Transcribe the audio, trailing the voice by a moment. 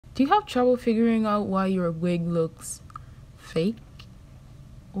Do you have trouble figuring out why your wig looks fake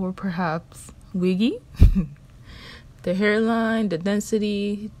or perhaps wiggy? The hairline, the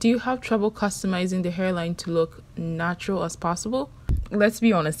density. Do you have trouble customizing the hairline to look natural as possible? Let's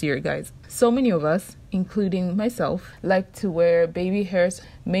be honest here, guys. So many of us, including myself, like to wear baby hairs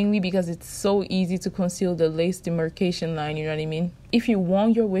mainly because it's so easy to conceal the lace demarcation line, you know what I mean? If you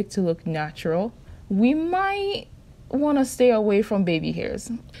want your wig to look natural, we might want to stay away from baby hairs.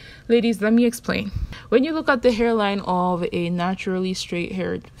 Ladies, let me explain. When you look at the hairline of a naturally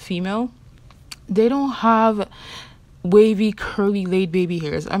straight-haired female, they don't have wavy, curly, laid baby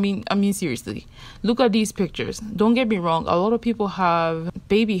hairs. I mean seriously, look at these pictures. Don't get me wrong, a lot of people have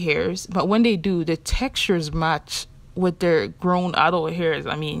baby hairs, but when they do, the textures match with their grown adult hairs.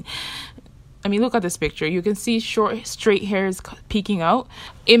 I mean look at this picture. You can see short straight hairs peeking out.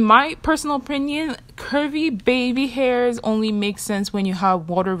 In my personal opinion, curvy baby hairs only make sense when you have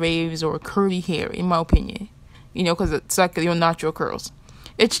water waves or curly hair, in my opinion, because it's like your natural curls.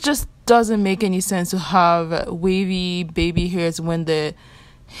 It just doesn't make any sense to have wavy baby hairs when the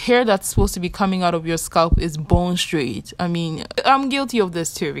hair that's supposed to be coming out of your scalp is bone straight. I mean, I'm guilty of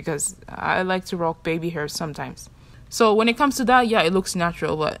this too because I like to rock baby hair sometimes. So when it comes to that, yeah, it looks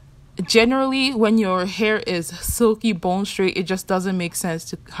natural, but generally when your hair is silky bone straight, it just doesn't make sense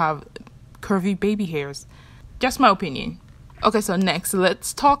to have curvy baby hairs. Just my opinion. Okay, so next,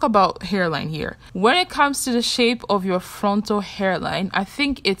 let's talk about hairline here. When it comes to the shape of your frontal hairline, I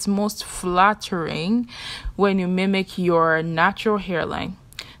think it's most flattering when you mimic your natural hairline.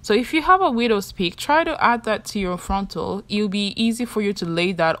 So if you have a widow's peak, try to add that to your frontal. It'll be easy for you to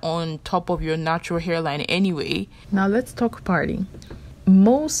lay that on top of your natural hairline anyway. Now let's talk parting.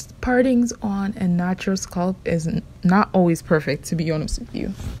 Most partings on a natural scalp is not always perfect, to be honest with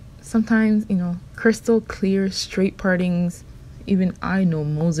you. Sometimes, crystal clear straight partings, even I know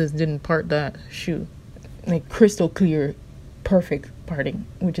Moses didn't part that shoe. Like crystal clear, perfect parting,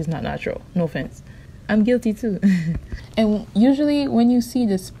 which is not natural. No offense. I'm guilty too. And usually when you see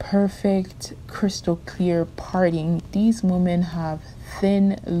this perfect crystal clear parting, these women have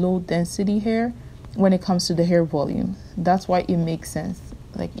thin, low density hair when it comes to the hair volume. That's why it makes sense.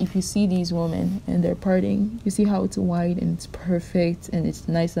 Like if you see these women and they're parting, you see how it's wide and it's perfect and it's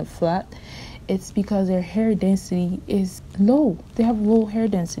nice and flat. It's because their hair density is low. They have low hair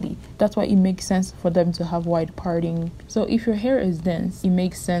density. That's why it makes sense for them to have wide parting. So if your hair is dense, it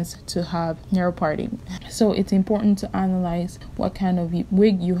makes sense to have narrow parting. So it's important to analyze what kind of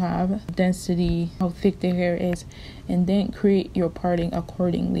wig you have, density, how thick the hair is, and then create your parting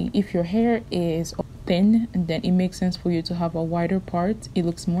accordingly. If your hair is thin, then it makes sense for you to have a wider part. It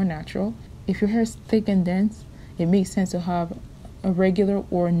looks more natural. If your hair is thick and dense, it makes sense to have a regular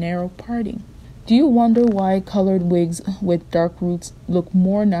or narrow parting. Do you wonder why colored wigs with dark roots look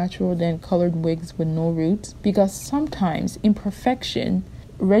more natural than colored wigs with no roots? Because sometimes imperfection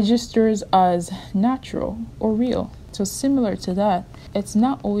registers as natural or real. So similar to that, it's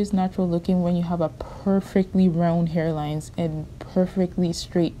not always natural looking when you have a perfectly round hairlines and perfectly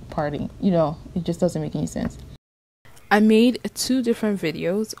straight parting. It just doesn't make any sense. I made 2 different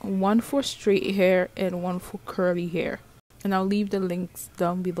videos, one for straight hair and one for curly hair. And I'll leave the links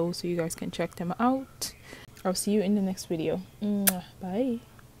down below so you guys can check them out. I'll see you in the next video. Bye.